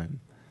every time.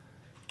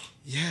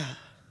 Yeah,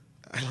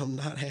 and I'm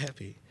not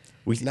happy.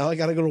 We Now I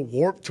gotta go to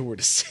Warp Tour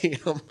to see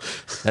him.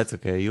 That's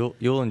okay.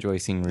 You'll enjoy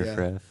seeing Riff Yeah.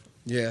 Raff.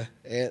 Yeah,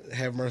 and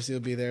Have Mercy will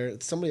be there.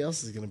 Somebody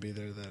else is gonna be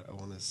there that I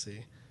want to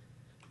see.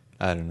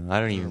 I don't know. I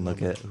don't even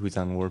look at who's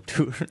on Warp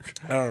Tour.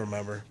 I don't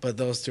remember, but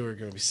those two are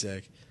gonna be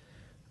sick.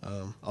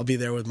 I'll be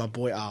there with my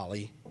boy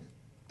Ollie.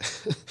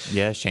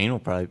 Yeah, Shane will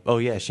probably. Oh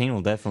yeah, Shane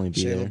will definitely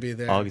be Shane there. will be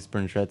there. August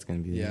Burn Shred's gonna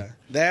be Yeah, there.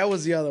 that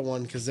was the other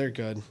one because they're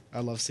good. I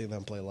love seeing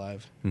them play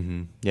live.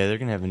 Yeah, they're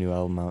gonna have a new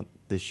album out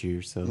this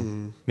year, so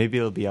maybe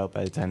it'll be out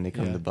by the time they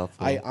come Yeah. to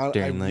Buffalo. I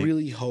during Lake.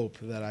 really hope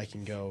that I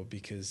can go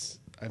because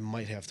I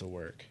might have to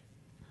work.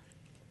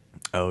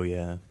 Oh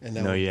yeah. And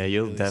that No, would yeah,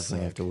 you'll really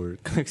definitely have suck. to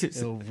work.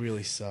 It'll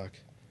really suck.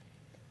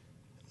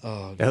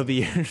 Oh, That'll God. be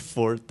your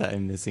fourth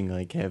time missing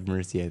like Have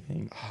Mercy, I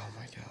think. Oh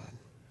my god.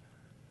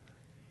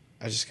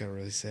 I just got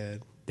really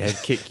sad.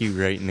 That'd kick you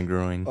right in the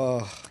groin.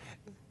 Oh,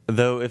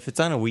 Though if it's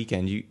on a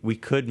weekend, we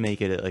could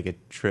make it like a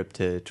trip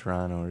to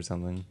Toronto or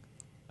something.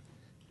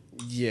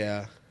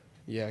 yeah.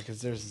 Yeah,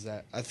 because there's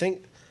that. I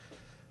think.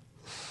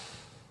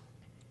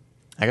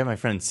 I got my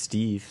friend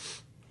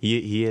Steve.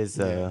 He has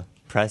Yeah.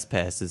 press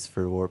passes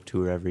for Warp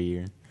Tour every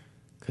year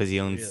because he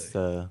owns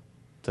the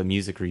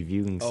music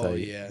reviewing Oh,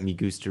 site, yeah.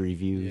 Migusta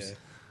Reviews.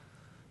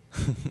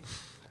 Yeah.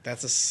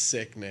 That's a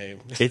sick name.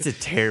 It's a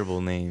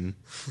terrible name.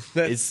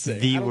 That's It's sick. I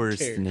the don't worst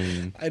care.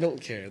 name. I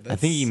don't care. That's I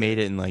think he sick. made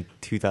it in like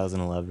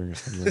 2011 or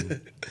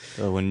something,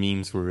 when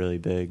memes were really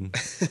big.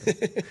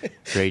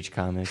 Rage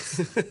Comics.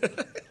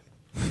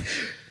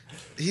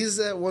 He's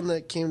that one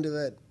that came to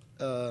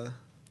that.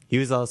 He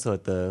was also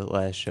at the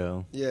last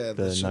show. Yeah,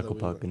 the show that Knuckle we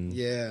Puck went- and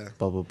yeah.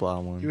 blah blah blah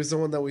one. He was the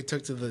one that we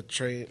took to the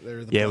train.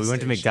 Or the Yeah, bus we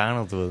went to station.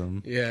 McDonald's with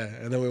him. Yeah,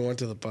 and then we went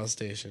to the bus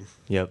station.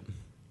 Yep.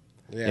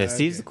 Yeah,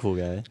 Steve's a cool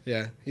guy.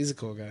 Yeah, he's a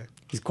cool guy.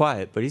 He's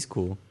quiet, but he's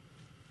cool.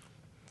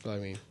 I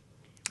mean,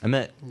 I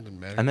met it doesn't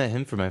matter. I met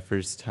him for my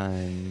first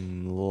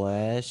time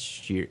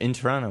last year in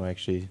Toronto,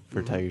 actually,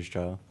 for Tiger's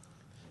Jaw.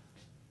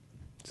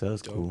 So that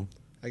was Dope. cool.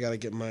 I gotta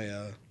get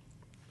my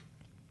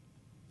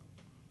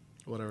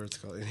whatever it's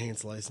called,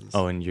 enhanced license.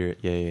 Oh, and you're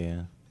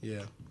yeah.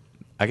 yeah.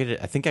 I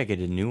think I get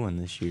a new one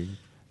this year.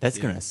 That's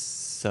Yeah. gonna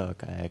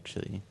suck,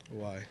 actually.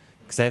 Why?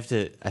 Because I have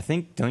to. I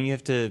think don't you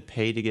have to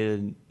pay to get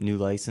a new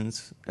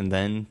license, and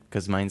then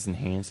because mine's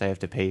enhanced, I have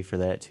to pay for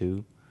that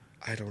too.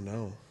 I don't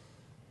know.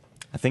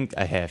 I think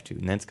I have to,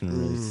 and that's gonna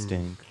really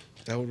stink.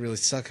 That would really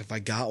suck if I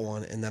got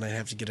one and then I'd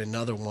have to get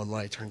another one when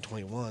I turn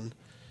 21.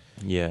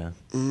 Yeah.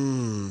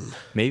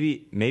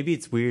 Maybe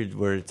it's weird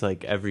where it's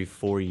like every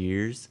 4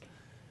 years,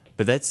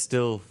 but that's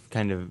still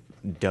kind of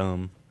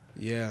dumb.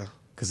 Yeah.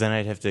 Because then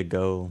I'd have to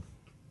go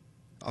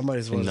I might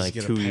as well in just like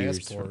get 2 a years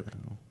passport.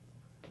 from now.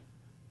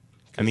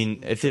 I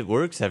mean, if it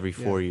works every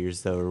 4 Yeah.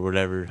 years though, or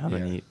whatever, how Yeah.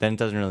 many, then it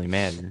doesn't really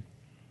matter.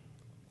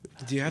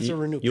 Do you have to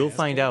renew You'll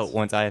find out passports?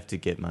 once I have to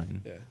get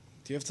mine. Yeah.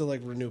 Do you have to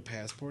like renew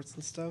passports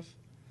and stuff?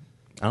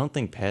 I don't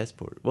think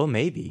passport. Well,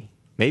 maybe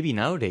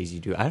nowadays you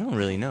do. I don't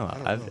really know.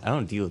 I don't know. I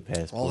don't deal with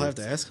passports. I'll have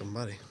to ask him,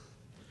 buddy.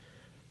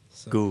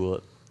 So, Google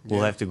it. We'll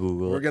yeah. have to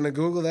Google We're it. gonna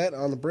Google that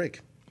on the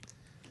break.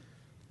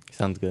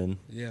 Sounds good.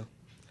 Yeah.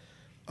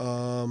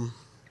 Well,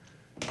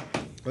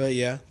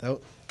 yeah.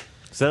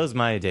 So that was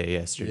my day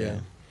yesterday. Yeah.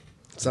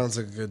 Sounds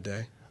like a good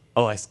day.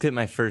 Oh, I skipped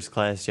my first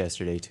class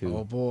yesterday too.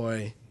 Oh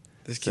boy,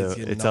 this so kid's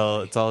getting it's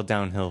naughty. all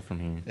downhill from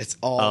here. It's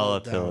all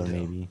uphill,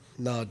 downhill. maybe.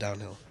 No,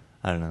 downhill.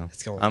 I don't know.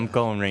 It's going I'm down.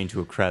 going right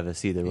into a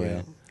crevice either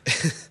way.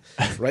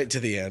 Yeah. Right to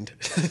the end.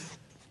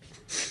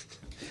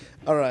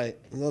 All right,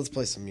 let's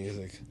play some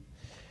music.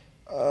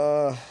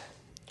 Oh,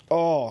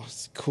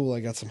 it's cool. I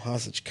got some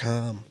Hostage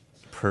Calm.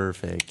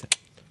 Perfect.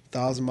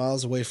 1,000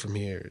 miles away from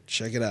here.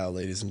 Check it out,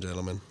 ladies and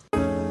gentlemen.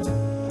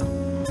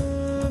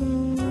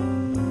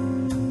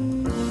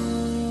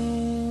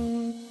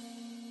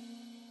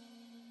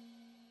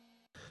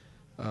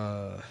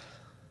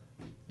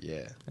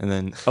 And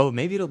then,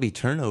 maybe it'll be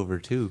Turnover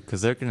too,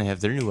 because they're gonna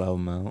have their new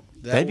album out.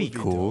 That'd be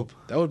cool. Dope.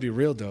 That would be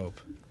real dope.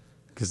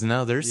 Because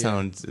now their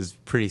sound is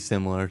pretty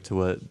similar to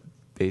what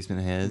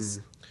Basement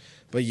has.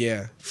 But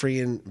yeah,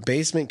 freaking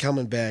Basement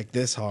coming back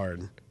this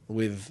hard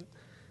with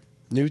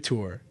new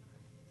tour.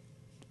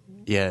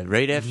 Yeah,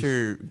 right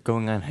after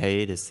going on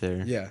hiatus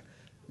there. Yeah,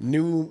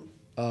 new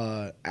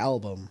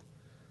album.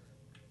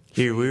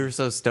 Here, we were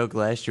so stoked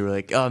last year. We're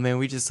like, oh man,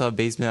 we just saw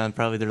Basement on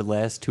probably their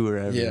last tour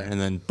ever. Yeah. And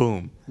then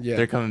boom, Yeah.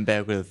 they're coming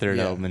back with a third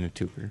Yeah. album and a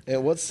tour.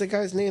 And what's the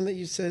guy's name that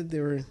you said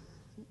they were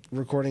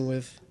recording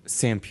with?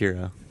 Sam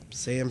Pura.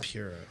 Sam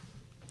Pura.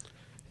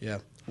 Yeah,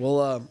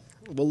 we'll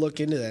look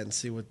into that and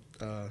see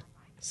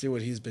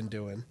what he's been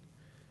doing,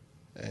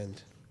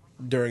 and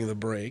during the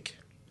break.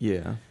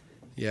 Yeah.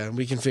 Yeah,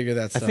 we can figure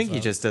that I stuff out. think he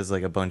just does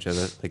like a bunch of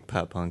like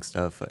pop punk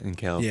stuff in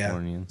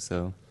California.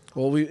 So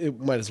Well, we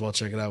might as well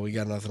check it out. We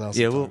got nothing else.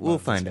 Yeah, to talk we'll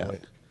about at this find out.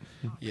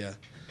 point.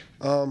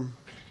 Yeah.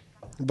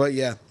 But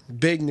yeah,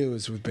 big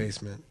news with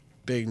Basement.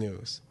 Big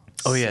news.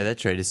 oh yeah,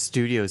 that's right. His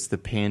studio's the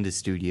Panda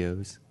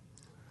Studios.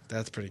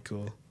 That's pretty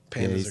cool.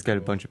 Yeah, Pandas he's are got a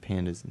cool. bunch of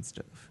pandas and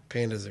stuff.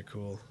 Pandas are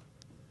cool.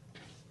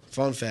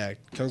 Fun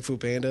fact: Kung Fu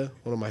Panda,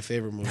 one of my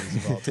favorite movies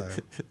of all time.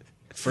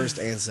 First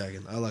and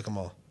second, I like them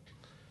all.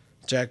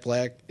 Jack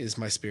Black is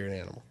my spirit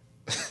animal.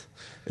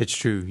 It's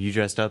true. You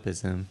dressed up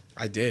as him.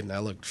 I did, and I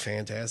looked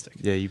fantastic.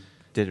 Yeah, you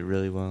did it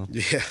really well.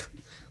 Yeah.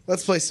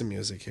 Let's play some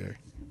music here.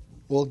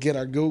 We'll get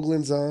our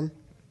Googlins on.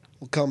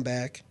 We'll come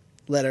back.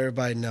 Let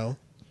everybody know.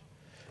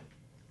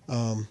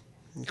 The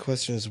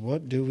question is,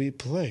 what do we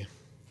play?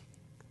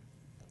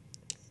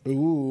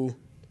 Ooh,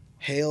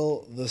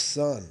 Hail the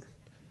Sun.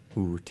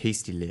 Ooh,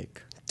 tasty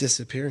lick.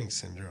 Disappearing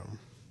Syndrome.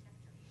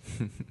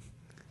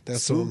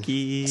 That's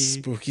Spooky. One.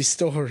 Spooky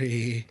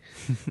story.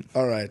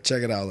 All right,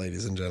 check it out,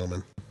 ladies and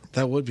gentlemen.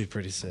 That would be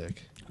pretty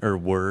sick. Or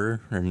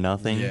were or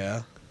nothing.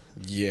 Yeah.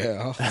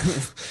 Yeah.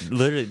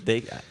 Literally,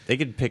 they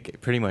could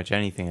pick pretty much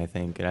anything, I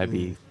think, and I'd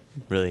be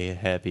really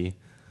happy.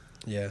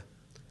 Yeah.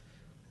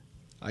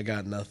 I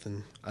got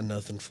nothing. A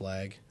nothing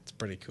flag. It's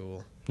pretty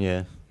cool.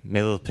 Yeah.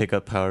 Maybe they'll pick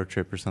up Power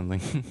Trip or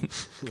something.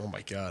 Oh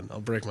my god,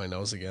 I'll break my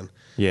nose again.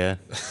 Yeah.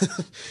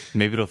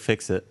 Maybe it'll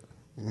fix it.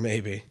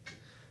 Maybe.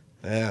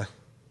 Yeah.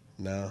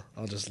 No,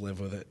 I'll just live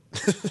with it.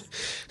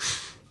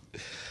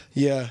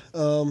 Yeah.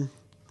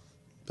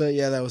 But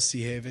yeah, that was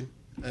Sea Haven.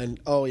 And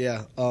oh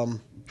yeah,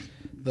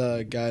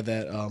 the guy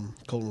that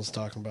Colton was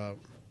talking about.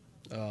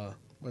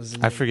 What is his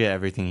name? I forget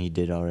everything he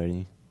did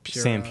already.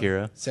 Sam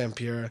Pura. Sam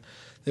Pura.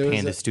 There was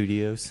Panda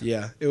Studios.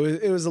 Yeah, it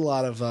was a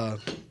lot of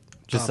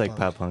Just like pop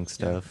punk. punk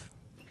stuff.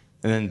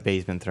 And then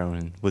Basement thrown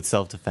in with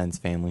Self Defense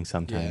Family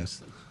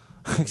sometimes.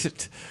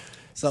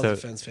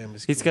 Self-Defense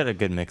Family's He's cool. got a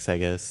good mix, I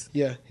guess.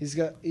 Yeah, he's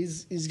got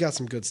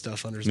some good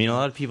stuff under his I mean, a belt.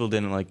 lot of people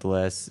didn't like the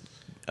last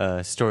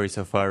Story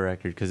So Far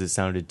record because it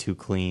sounded too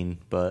clean,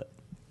 but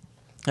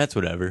that's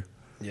whatever.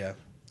 Yeah.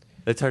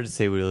 It's hard to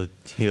say what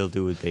he'll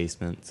do with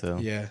Basement. So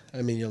Yeah,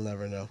 I mean, you'll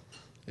never know.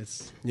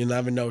 You'll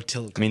never know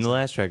till it I mean, comes the out.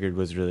 last record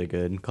was really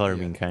good. Color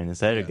Being Kindness.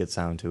 That had Yeah. a good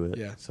sound to it.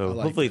 Yeah, So I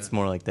like hopefully that. it's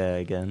more like that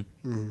again.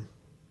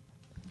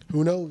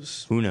 Who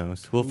knows? Who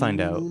knows? We'll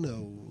find out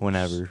knows?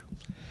 whenever.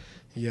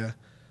 Yeah.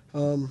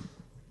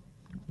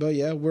 But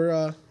yeah,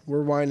 we're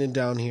winding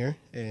down here,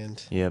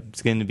 and Yep,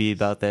 it's going to be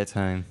about that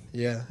time.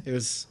 yeah,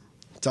 it's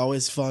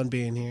always fun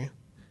being here.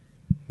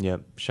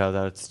 Yep. Shout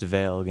outs to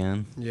Vale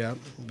again. Yeah,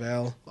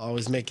 Val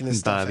always making this And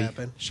stuff Bobby.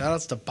 happen. Shout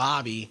outs to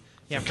Bobby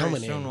Yeah, for pretty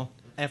coming soon. in.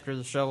 After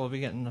the show, we'll be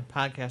getting the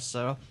podcast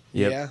set up.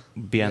 Yep. Yeah.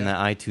 Be on Yeah.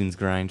 that iTunes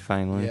grind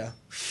finally. Yeah,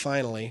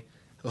 finally,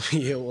 we'll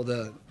be able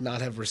to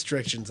not have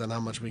restrictions on how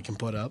much we can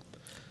put up.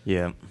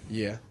 Yeah.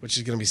 Yeah, which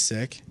is gonna be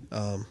sick.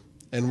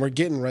 And we're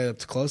getting right up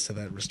to close to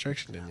that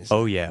restriction, didn't you say?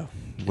 Oh, yeah.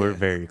 We're Yeah.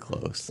 very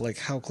close. Like,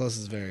 how close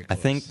is very close? I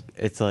think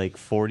it's like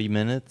 40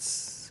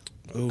 minutes.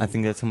 Ooh. I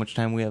think that's how much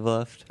time we have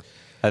left.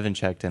 I haven't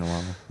checked in a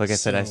while. Like I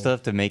said, I So- still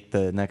have to make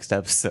the next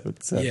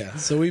episode. So. Yeah,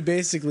 so we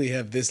basically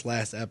have this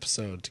last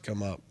episode to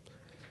come up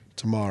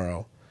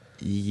tomorrow.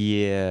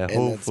 Yeah, And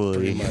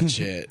hopefully. that's pretty much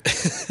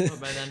it. But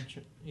by then,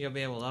 you'll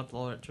be able to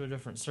upload it to a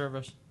different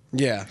service.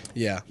 yeah.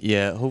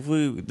 Yeah,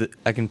 hopefully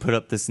I can put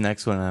up this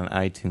next one on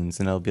iTunes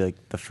and it'll be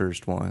like the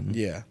first one.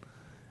 Yeah.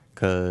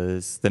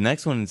 Because the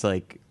next one is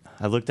like,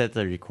 I looked at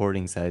the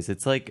recording size.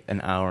 It's like an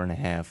hour and a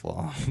half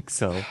long.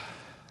 So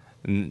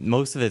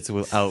most of it's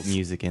without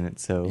music in it.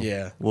 So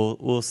Yeah.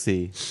 we'll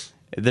see.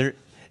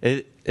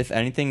 If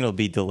anything, it'll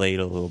be delayed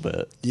a little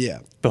bit. Yeah.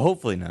 But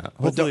hopefully not.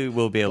 But Hopefully don't-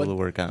 we'll be able but- to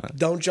work on it.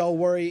 Don't y'all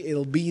worry,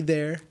 it'll be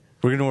there.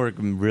 We're gonna work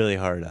really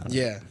hard on it.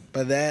 Yeah.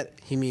 By that,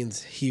 he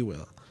means he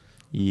will.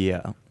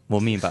 Yeah. Well,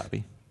 me and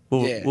Bobby.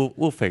 Yeah.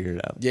 We'll figure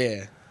it out.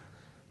 Yeah.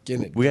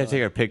 Getting it We gotta done.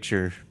 take our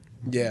picture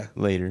Yeah.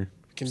 later.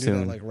 We can do soon.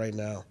 that like right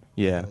now.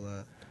 Yeah.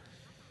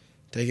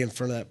 Take it in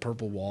front of that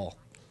purple wall.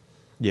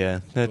 Yeah,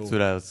 that's Cool.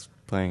 what I was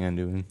planning on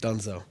doing.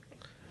 Dunzo.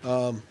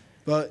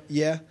 But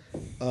yeah.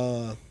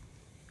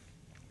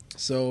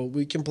 So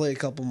we can play a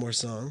couple more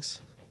songs.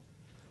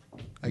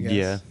 I guess.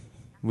 Yeah.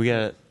 We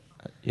got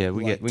Yeah,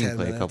 we Like can 10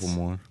 play a couple minutes.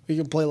 more. We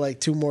can play like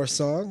 2 more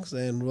songs,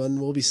 and then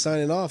we'll be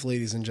signing off,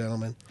 ladies and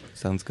gentlemen.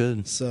 Sounds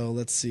good. So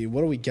let's see.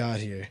 What do we got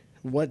here?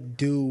 What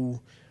do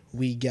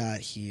we got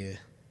here?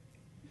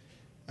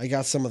 I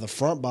got some of the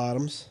front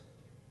bottoms.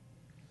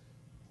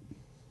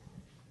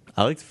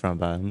 I like the front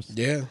bottoms.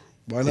 Yeah.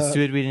 Why It's not?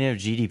 too bad we didn't have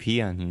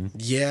GDP on here.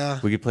 Yeah.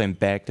 We could play them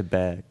back to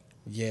back.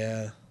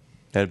 Yeah.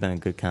 That'd have been a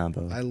good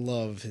combo. I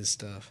love his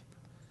stuff.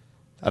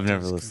 I've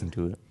never dude's listened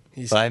to it.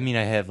 He's But I mean,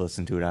 I have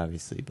listened to it,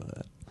 obviously,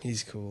 but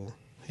He's cool.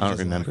 He I don't does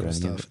a lot of remember cool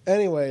any of stuff.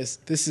 Anyways,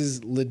 this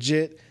is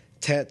Legit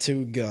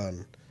Tattoo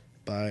Gun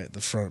by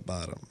the Front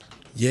Bottom.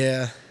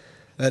 Yeah,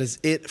 that is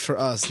it for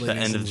us,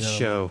 ladies end and of the gentlemen.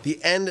 show. The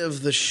end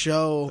of the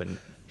show But-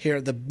 here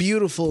at the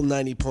beautiful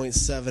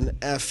 90.7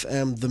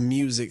 FM The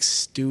Music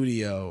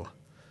Studio.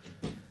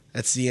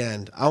 That's the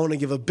end. I want to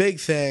give a big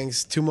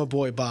thanks to my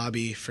boy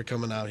Bobby for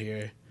coming out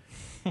here.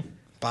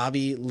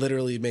 Bobby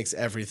literally makes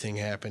everything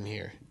happen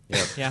here.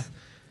 Yeah.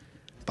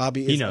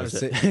 Bobby He is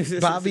knows our it.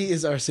 Bobby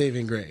is our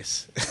saving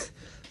grace.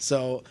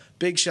 So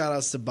big shout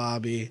outs to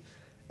Bobby.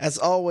 As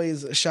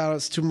always, shout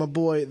outs to my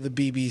boy the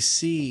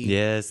BBC.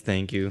 yes,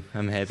 thank you.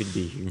 I'm happy to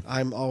be here.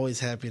 I'm always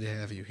happy to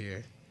have you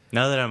here.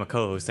 Now that I'm a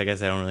co-host, I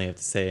guess I don't really have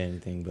to say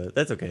anything, but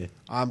that's okay.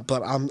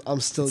 But I'm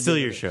still Still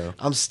giving your it- show.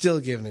 I'm still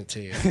giving it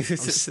to you.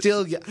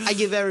 I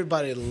give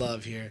everybody the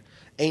love here.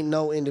 Ain't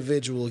no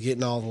individual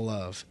getting all the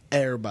love.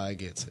 Everybody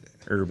gets it.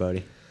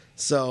 Everybody.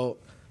 So,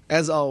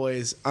 as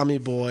always, I'm your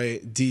boy,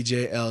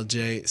 DJ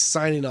LJ,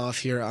 signing off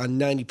here on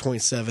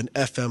 90.7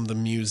 FM The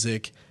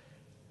Music.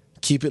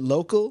 Keep it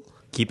local.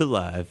 Keep it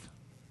live.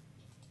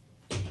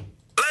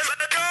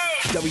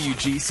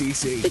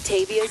 WGCC.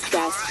 Batavia's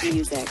best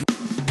music.